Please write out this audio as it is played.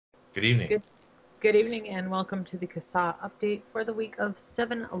Good evening. Good, good evening and welcome to the CASAA update for the week of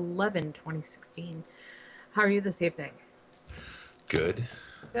 7/11/2016. How are you this evening? Good.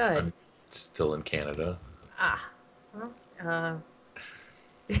 Good. I'm still in Canada. Ah, well,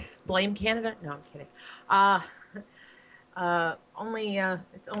 blame Canada? No, I'm kidding. Uh, only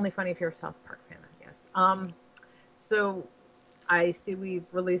it's only funny if you're a South Park fan, I guess. So I see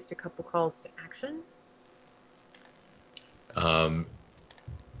we've released a couple calls to action. Um,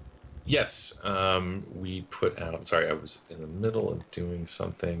 yes, we put out. Sorry, I was in the middle of doing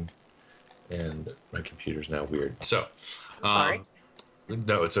something, and my computer's now weird. So, I'm sorry. um,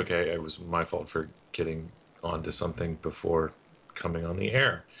 no, it's okay. It was my fault for getting onto something before coming on the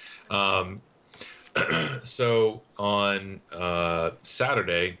air. Um, so on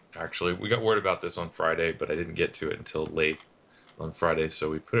Saturday, actually, we got word about this on Friday, but I didn't get to it until late on Friday, so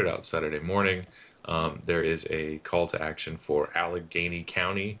we put it out Saturday morning. There is a call to action for Allegheny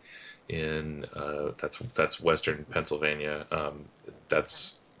County in that's Western Pennsylvania.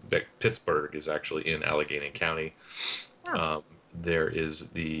 That's Pittsburgh is actually in Allegheny County. Oh, There is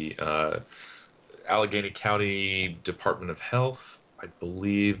the Allegheny County Department of Health, I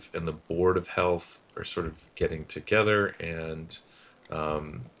believe, and the Board of Health are sort of getting together, and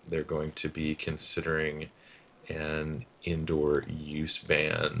they're going to be considering an indoor use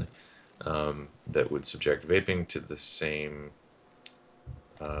ban that would subject vaping to the same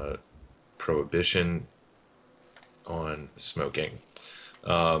prohibition on smoking.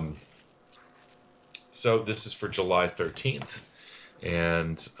 So this is for July 13th.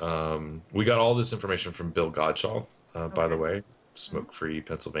 And we got all this information from Bill Godshaw, by the okay. way, Mhm. Smoke Free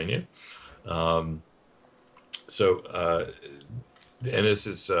Pennsylvania. So, and this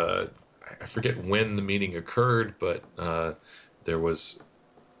is, I forget when the meeting occurred, but there was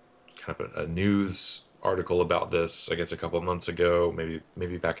kind of a news article about this, I guess a couple of months ago,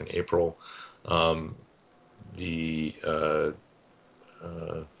 maybe back in April. The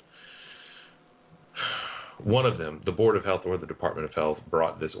One of them, the Board of Health or the Department of Health,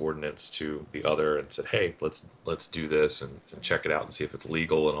 brought this ordinance to the other and said, "Hey, let's do this and check it out and see if it's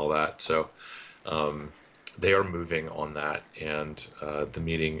legal and all that." So they are moving on that, and the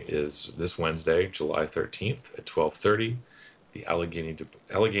meeting is this Wednesday, July 13th at 12:30, the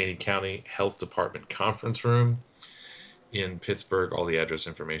Allegheny County Health Department conference room in Pittsburgh. All the address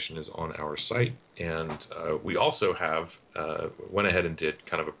information is on our site, and we also have went ahead and did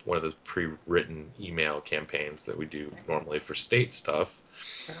kind of one of the pre-written email campaigns that we do normally for state stuff,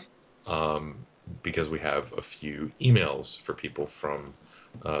 Sure. because we have a few emails for people from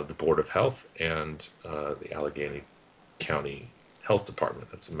the Board of Health and the Allegheny County Health Department.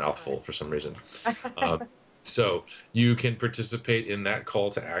 That's a mouthful for some reason. So you can participate in that call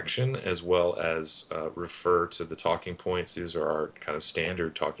to action as well as refer to the talking points. These are our kind of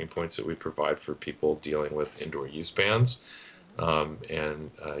standard talking points that we provide for people dealing with indoor use bans, and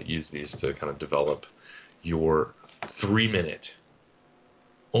use these to kind of develop your 3 minute,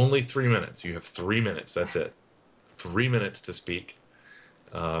 only 3 minutes. You have 3 minutes. That's it. 3 minutes to speak.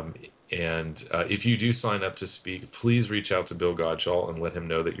 And if you do sign up to speak, please reach out to Bill Godshaw and let him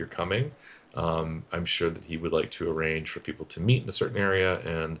know that you're coming. I'm sure that he would like to arrange for people to meet in a certain area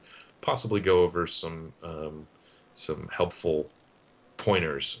and possibly go over some helpful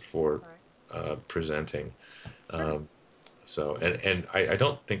pointers for All right. presenting. Sure. So, and I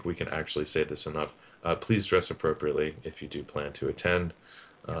don't think we can actually say this enough. Please dress appropriately if you do plan to attend.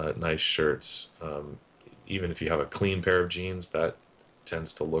 Yes. Nice shirts. Even if you have a clean pair of jeans, that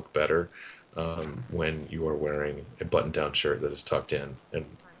tends to look better when you are wearing a button-down shirt that is tucked in and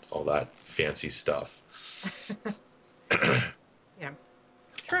all that fancy stuff. Right. Yeah.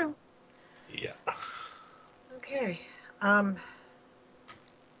 True. Yeah. Okay. Um.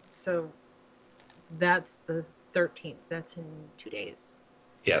 So that's the 13th. That's in 2 days.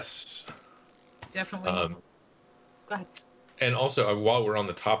 Yes. Definitely. Um, Go ahead. and also, while we're on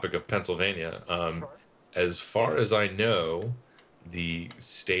the topic of Pennsylvania, Sure. as far as I know, the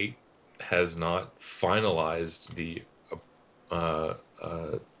state has not finalized uh,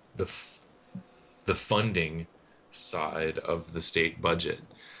 uh, the the funding side of the state budget.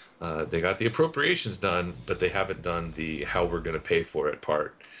 They got the appropriations done, but they haven't done the how we're going to pay for it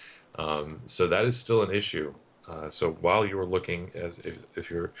part. So that is still an issue. So while you're looking, as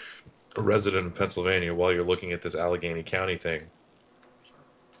if you're a resident of Pennsylvania, while you're looking at this Allegheny County thing, Sure.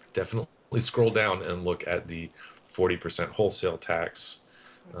 definitely scroll down and look at the 40% wholesale tax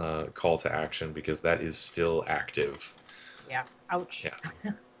call to action because that is still active. Yeah. Ouch.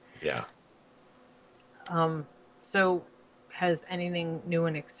 Yeah, yeah. So has anything new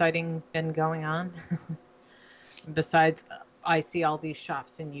and exciting been going on besides? I see all these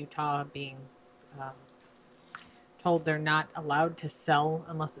shops in Utah being um, told they're not allowed to sell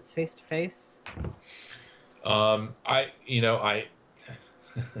unless it's face to face. I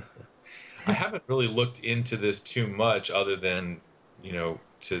I haven't really looked into this too much, other than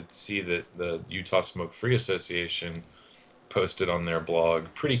to see that the Utah Smoke Free Association posted on their blog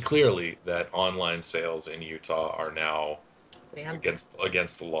pretty clearly that online sales in Utah are now Banned.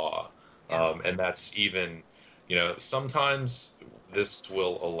 against the law, Yeah. and that's even sometimes this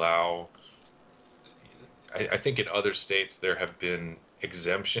will allow. I think in other states there have been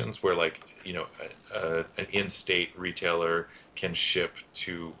exemptions where, like, an in-state retailer can ship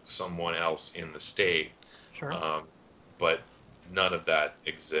to someone else in the state, Sure. um, but none of that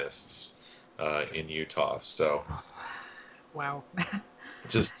exists in Utah. So Wow.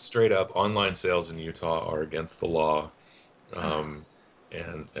 just straight up, online sales in Utah are against the law, and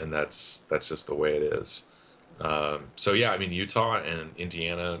that's just the way it is. So yeah, I mean, Utah and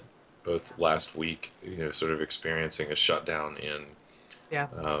Indiana both last week, sort of experiencing a shutdown in Yeah.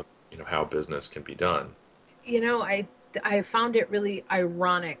 how business can be done. I found it really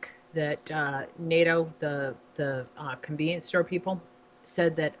ironic that NATO, the convenience store people,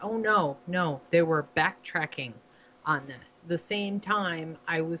 said that, oh no, they were backtracking on this. The same time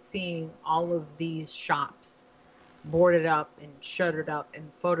I was seeing all of these shops boarded up and shuttered up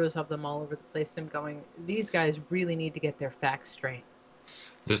and photos of them all over the place. I'm going, these guys really need to get their facts straight.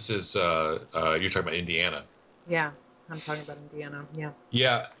 This is you're talking about Indiana. Yeah, I'm talking about Indiana. Yeah.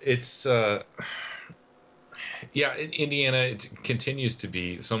 Yeah, it's yeah, in Indiana it continues to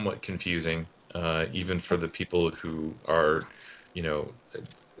be somewhat confusing, even for the people who are, you know,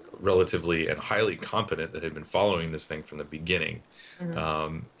 relatively and highly competent that have been following this thing from the beginning.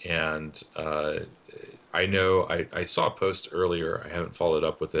 Hmm. And I know I saw a post earlier. I haven't followed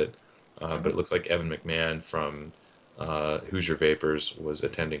up with it, but Hmm. it looks like Evan McMahon from Hoosier Vapors was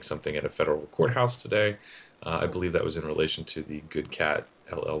attending something at a federal courthouse today. I believe that was in relation to the Good Cat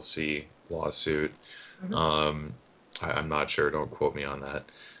LLC lawsuit. Hmm. I'm not sure. Don't quote me on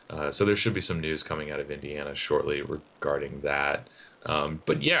that. So there should be some news coming out of Indiana shortly regarding that.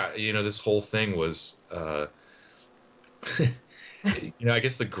 But yeah, this whole thing was, I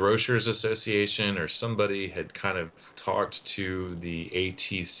guess the Grocers Association or somebody had kind of talked to the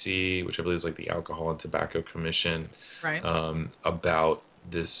ATC, which I believe is like the Alcohol and Tobacco Commission, Right. about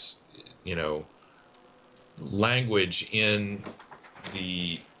this, you know, language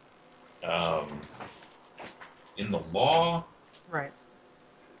the um, in the law Right.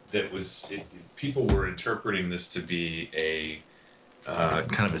 that people were interpreting this to be a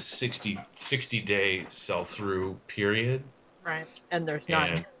kind of a 60 day sell through period, Right. And there's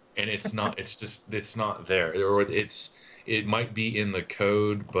none. and it's not, it's not there, or it might be in the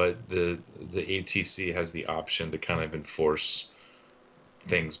code, but the ATC has the option to kind of enforce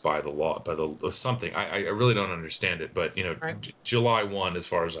things by the law, by the something. I really don't understand it, but Right. July 1, as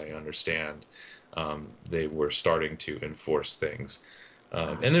far as I understand, they were starting to enforce things.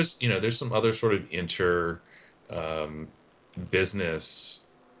 And there's some other sort of um, business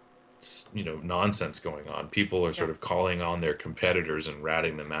nonsense going on. People are Yeah. sort of calling on their competitors and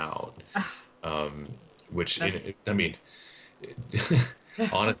ratting them out, which That's I mean, that's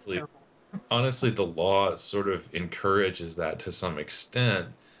honestly, terrible. the law sort of encourages that to some extent,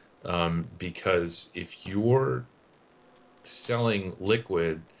 because if you're selling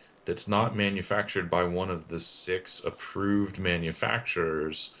liquid that's not manufactured by one of the 6 approved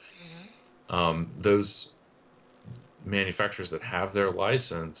manufacturers, Hmm. those manufacturers that have their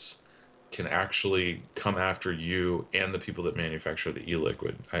license can actually come after you and the people that manufacture the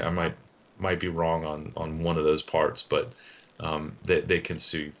e-liquid. I might be wrong on one of those parts, but they can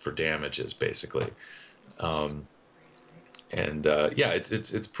sue for damages basically. It's And yeah,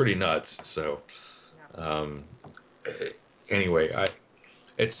 it's pretty nuts. So yeah. anyway, I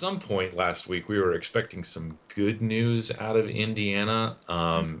at some point last week we were expecting some good news out of Indiana.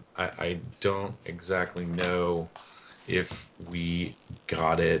 I don't exactly know if we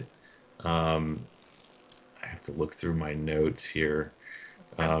got it. I have to look through my notes here.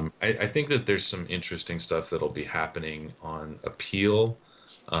 Okay. I think that there's some interesting stuff that'll be happening on appeal.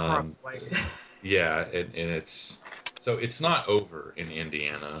 Probably. Yeah, and it's not over in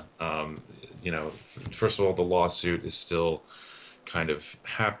Indiana. First of all, the lawsuit is still kind of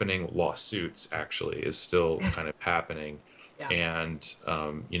happening. Lawsuits actually is still kind of happening. Yeah. And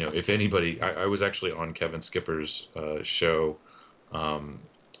if anybody, I was actually on Kevin Skipper's show on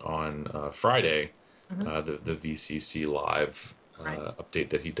Friday, Hmm. the VCC live Right. update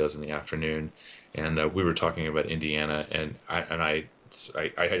that he does in the afternoon, and we were talking about Indiana, and I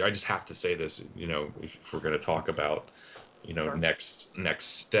just have to say this, if we're going to talk about Sure. next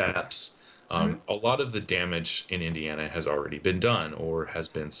steps. Hmm. A lot of the damage in Indiana has already been done or has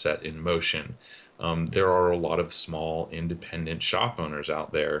been set in motion. There are a lot of small independent shop owners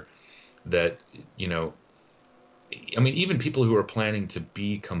out there that, you know, I mean, even people who are planning to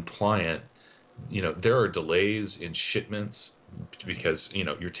be compliant, there are delays in shipments because,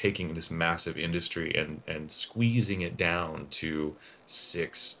 you're taking this massive industry and squeezing it down to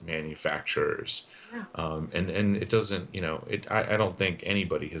six manufacturers. Yeah. And it doesn't, I don't think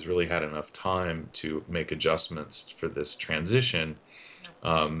anybody has really had enough time to make adjustments for this transition.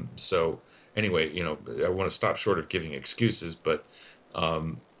 No. So anyway, I want to stop short of giving excuses, but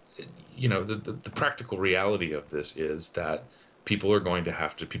the practical reality of this is that people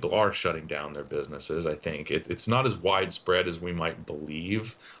are shutting down their businesses. I think it's not as widespread as we might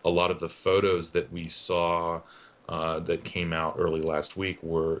believe. A lot of the photos that we saw that came out early last week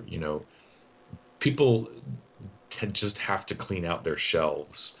were, people just have to clean out their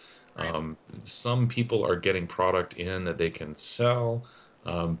shelves. Right. Some people are getting product in that they can sell,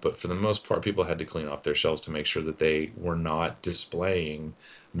 but for the most part, people had to clean off their shelves to make sure that they were not displaying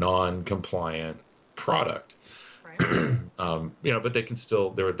non-compliant product. Right. But they can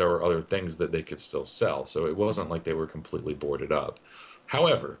still there were other things that they could still sell, so it wasn't like they were completely boarded up.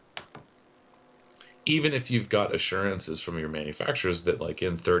 However, even if you've got assurances from your manufacturers that like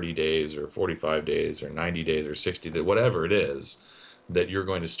in 30 days or 45 days or 90 days or 60 days, whatever it is, that you're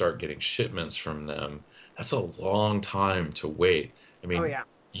going to start getting shipments from them, that's a long time to wait. I Oh mean, yeah.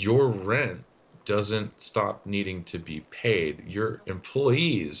 your rent doesn't stop needing to be paid. Your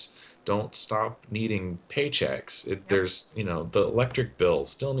employees don't stop needing paychecks. Yep. There's, the electric bill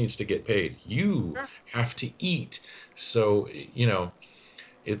still needs to get paid. You Sure. have to eat. So,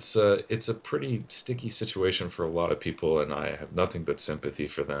 it's a pretty sticky situation for a lot of people, and I have nothing but sympathy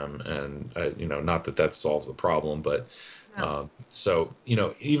for them. And not that that solves the problem, but No. so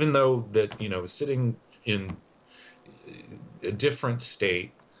even though that sitting in a different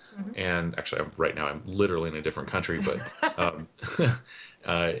state, Hmm. and actually right now I'm literally in a different country, but um,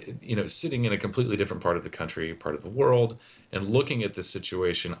 sitting in a completely different part of the country, part of the world, and looking at this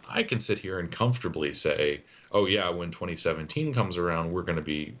situation, I can sit here and comfortably say, oh yeah, when 2017 comes around, we're going to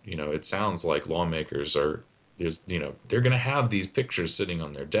be, it sounds like lawmakers are they're going to have these pictures sitting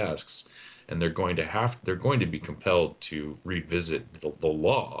on their desks, and they're going to be compelled to revisit the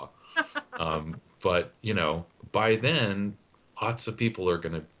law. But by then, lots of people are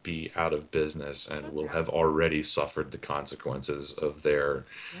going to be out of business Sure. and will have already suffered the consequences of their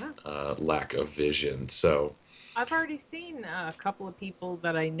Yeah. lack of vision. So, I've already seen a couple of people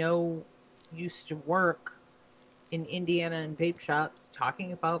that I know used to work in Indiana and vape shops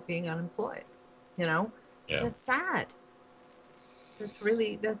talking about being unemployed. You know, yeah, that's sad.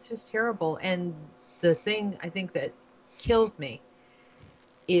 That's just terrible. And the thing I think that kills me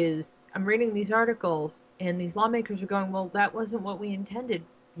is I'm reading these articles and these lawmakers are going, well, that wasn't what we intended.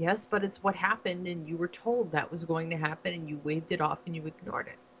 Yes, but it's what happened, and you were told that was going to happen, and you waved it off and you ignored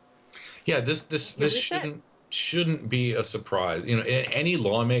it. yeah. This Here we sit. shouldn't be a surprise. Any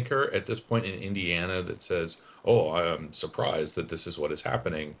lawmaker at this point in Indiana that says, "Oh, I'm surprised that this is what is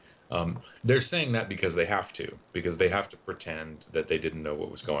happening," they're saying that because they have to pretend that they didn't know what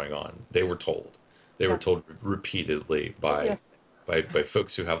was going on. They were told. They were Yeah. told repeatedly Oh, by yes. by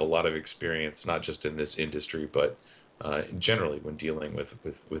folks who have a lot of experience, not just in this industry, but generally when dealing with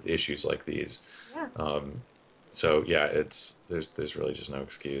issues like these. Yeah, So yeah, there's really just no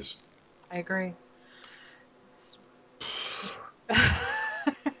excuse. I agree.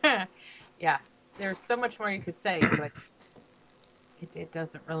 Yeah, there's so much more you could say, but it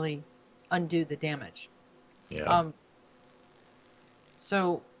doesn't really undo the damage. Yeah. Um,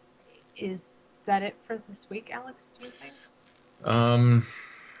 so is that it for this week, Alex? Do you think? Um,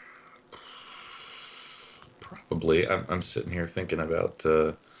 Probably. I'm sitting here thinking about.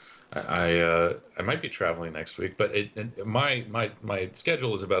 I might be traveling next week, but my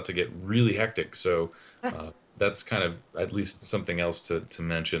schedule is about to get really hectic. So that's kind of at least something else to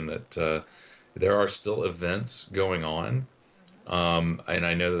mention that there are still events going on. Mhm. And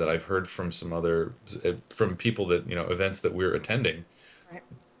I know that I've heard from some other from people that events that we're attending.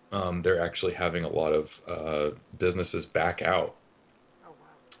 Right. They're actually having a lot of businesses back out Oh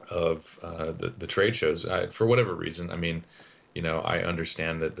wow. of the trade shows for whatever reason. I mean, I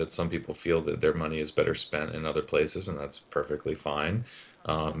understand that some people feel that their money is better spent in other places, and that's perfectly fine.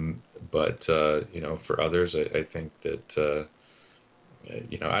 But for others, I think that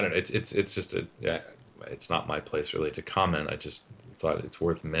I don't know. It's just yeah, it's not my place really to comment. I just thought it's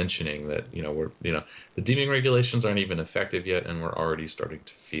worth mentioning that the deeming regulations aren't even effective yet, and we're already starting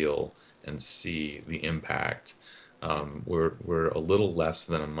to feel and see the impact Yes. We're a little less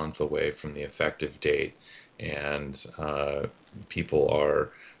than a month away from the effective date, and people are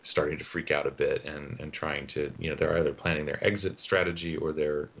starting to freak out a bit and trying to, they're either planning their exit strategy or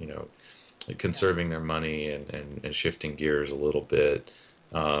they're, Yeah. conserving their money and shifting gears a little bit.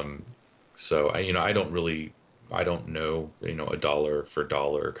 So I don't really, I don't know, a dollar for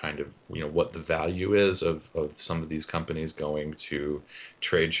dollar kind of, what the value is of some of these companies going to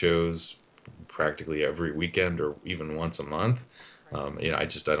trade shows practically every weekend or even once a month. Right. I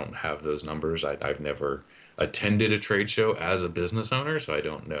don't have those numbers. I've never attended a trade show as a business owner, so I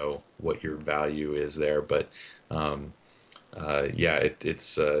don't know what your value is there. But yeah,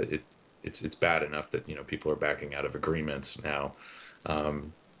 it's bad enough that people are backing out of agreements now.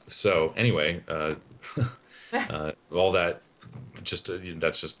 So anyway, all that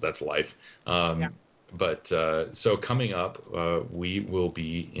that's life. Yeah. But so coming up, we will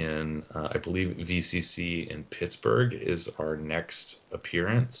be in I believe VCC in Pittsburgh is our next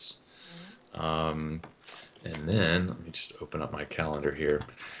appearance. Mhm. And then let me just open up my calendar here.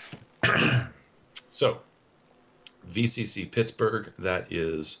 So VCC Pittsburgh, that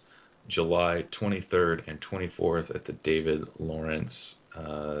is July 23rd and 24th at the David Lawrence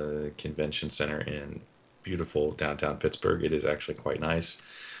Convention Center in beautiful downtown Pittsburgh. It is actually quite nice.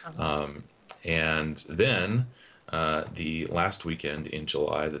 Uh-huh. And then the last weekend in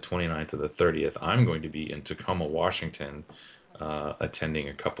July, the 29th to the 30th, I'm going to be in Tacoma, Washington, attending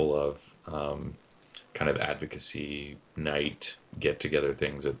a couple of kind of advocacy night get together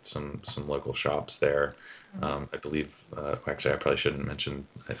things at some local shops there. Mhm. I believe, actually, I probably shouldn't mention.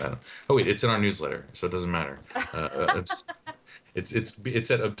 I don't, oh wait, it's in our newsletter, so it doesn't matter.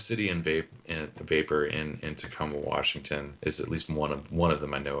 It's at Obsidian Vapor in Tacoma, Washington. Is at least one of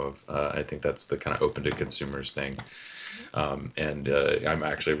them I know of. I think that's the kind of open to consumers thing. Mhm. And I'm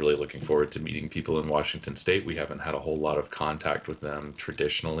actually really looking forward to meeting people in Washington State. We haven't had a whole lot of contact with them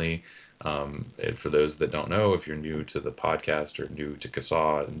traditionally. And for those that don't know, if you're new to the podcast or new to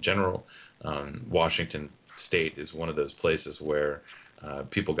CASAA in general, Washington State is one of those places where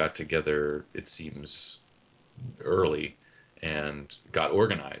people got together, it seems, early and got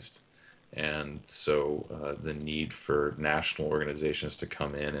organized. And so the need for national organizations to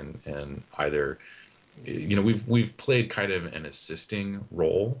come in and either we've played kind of an assisting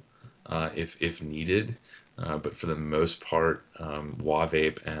role if needed, but for the most part,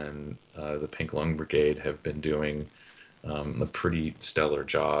 WAVAPE and the Pink Lung Brigade have been doing a pretty stellar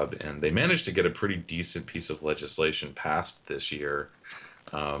job, and they managed to get a pretty decent piece of legislation passed this year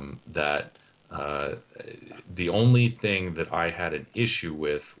that uh, the only thing that I had an issue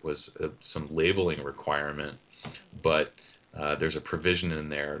with was some labeling requirement, but there's a provision in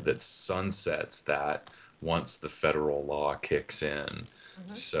there that sunsets that once the federal law kicks in.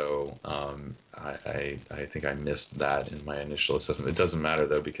 Mhm. So I think I missed that in my initial assessment. It doesn't matter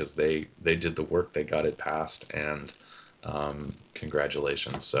though because they did the work, they got it passed, and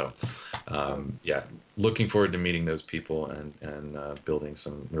congratulations. So Yes. yeah, looking forward to meeting those people and building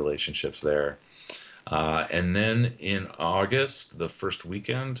some relationships there. And then in August, the first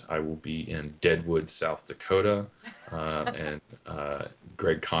weekend, I will be in Deadwood, South Dakota, and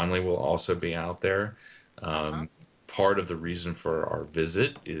Greg Conley will also be out there. Uh-huh. Part of the reason for our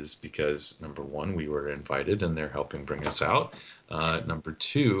visit is because number one, we were invited and they're helping bring us out. Number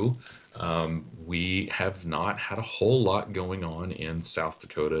two, we have not had a whole lot going on in South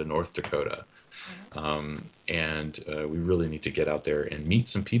Dakota, North Dakota. Mhm. And we really need to get out there and meet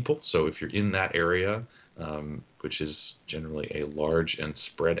some people. So if you're in that area, which is generally a large and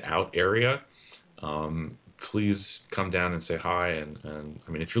spread out area, please come down and say hi. And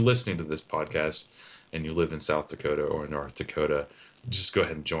I mean, if you're listening to this podcast and you live in South Dakota or North Dakota, just go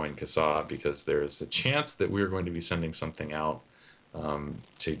ahead and join CASAA because there's a chance that we're going to be sending something out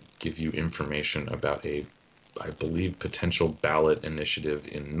to give you information about I believe, potential ballot initiative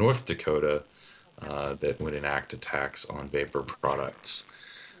in North Dakota Okay. that would enact a tax on vapor products.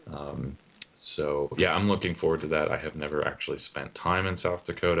 So yeah, I'm looking forward to that. I have never actually spent time in South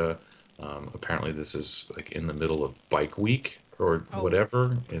Dakota. Apparently, this is like in the middle of Bike Week or Oh,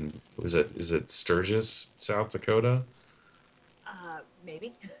 whatever. And is it Sturgis, South Dakota?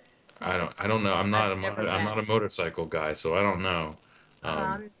 maybe. I don't know. I've never I'm been. not a motorcycle guy, so I don't know.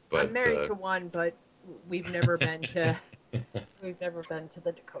 I'm But married to one, but we've never been to we've never been to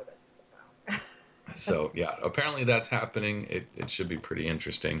the Dakotas. So so yeah, apparently that's happening. It should be pretty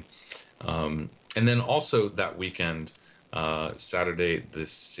interesting. And then also that weekend, Saturday the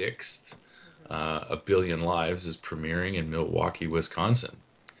 6th, Mhm. A Billion Lives is premiering in Milwaukee, Wisconsin,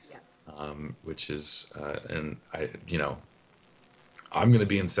 Yes. which is, and I'm going to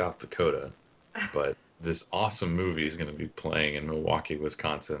be in South Dakota, but this awesome movie is going to be playing in Milwaukee,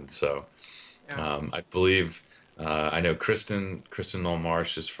 Wisconsin. So Yeah. I believe I know Kristen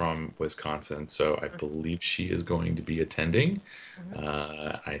Marsh is from Wisconsin, so I believe she is going to be attending.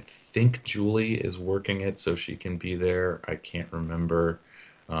 Mm-hmm. I think Julie is working it so she can be there. I can't remember,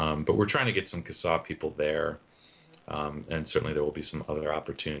 but we're trying to get some CASAA people there, and certainly there will be some other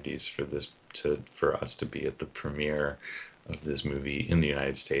opportunities for for us to be at the premiere of this movie in the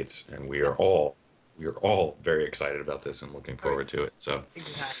United States, and Yes. we are all very excited about this and looking Right. forward to it. So,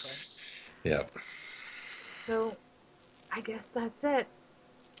 Exactly. yeah, So I guess that's it.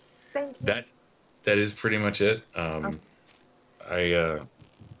 Thank you. that that is pretty much it. Okay. I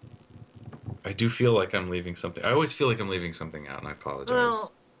I do feel like I'm leaving something. I always feel like I'm leaving something out, and I apologize.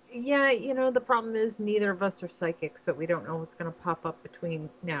 Well, yeah, the problem is neither of us are psychics, so we don't know what's going to pop up between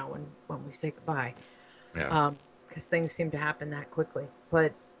now and when we say goodbye. Yeah, Because things seem to happen that quickly.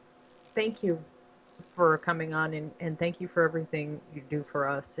 But thank you for coming on, and thank you for everything you do for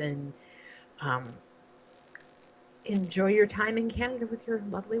us. And um, enjoy your time in Canada with your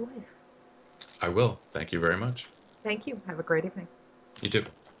lovely wife. I will. Thank you very much. Thank you. Have a great evening. You too.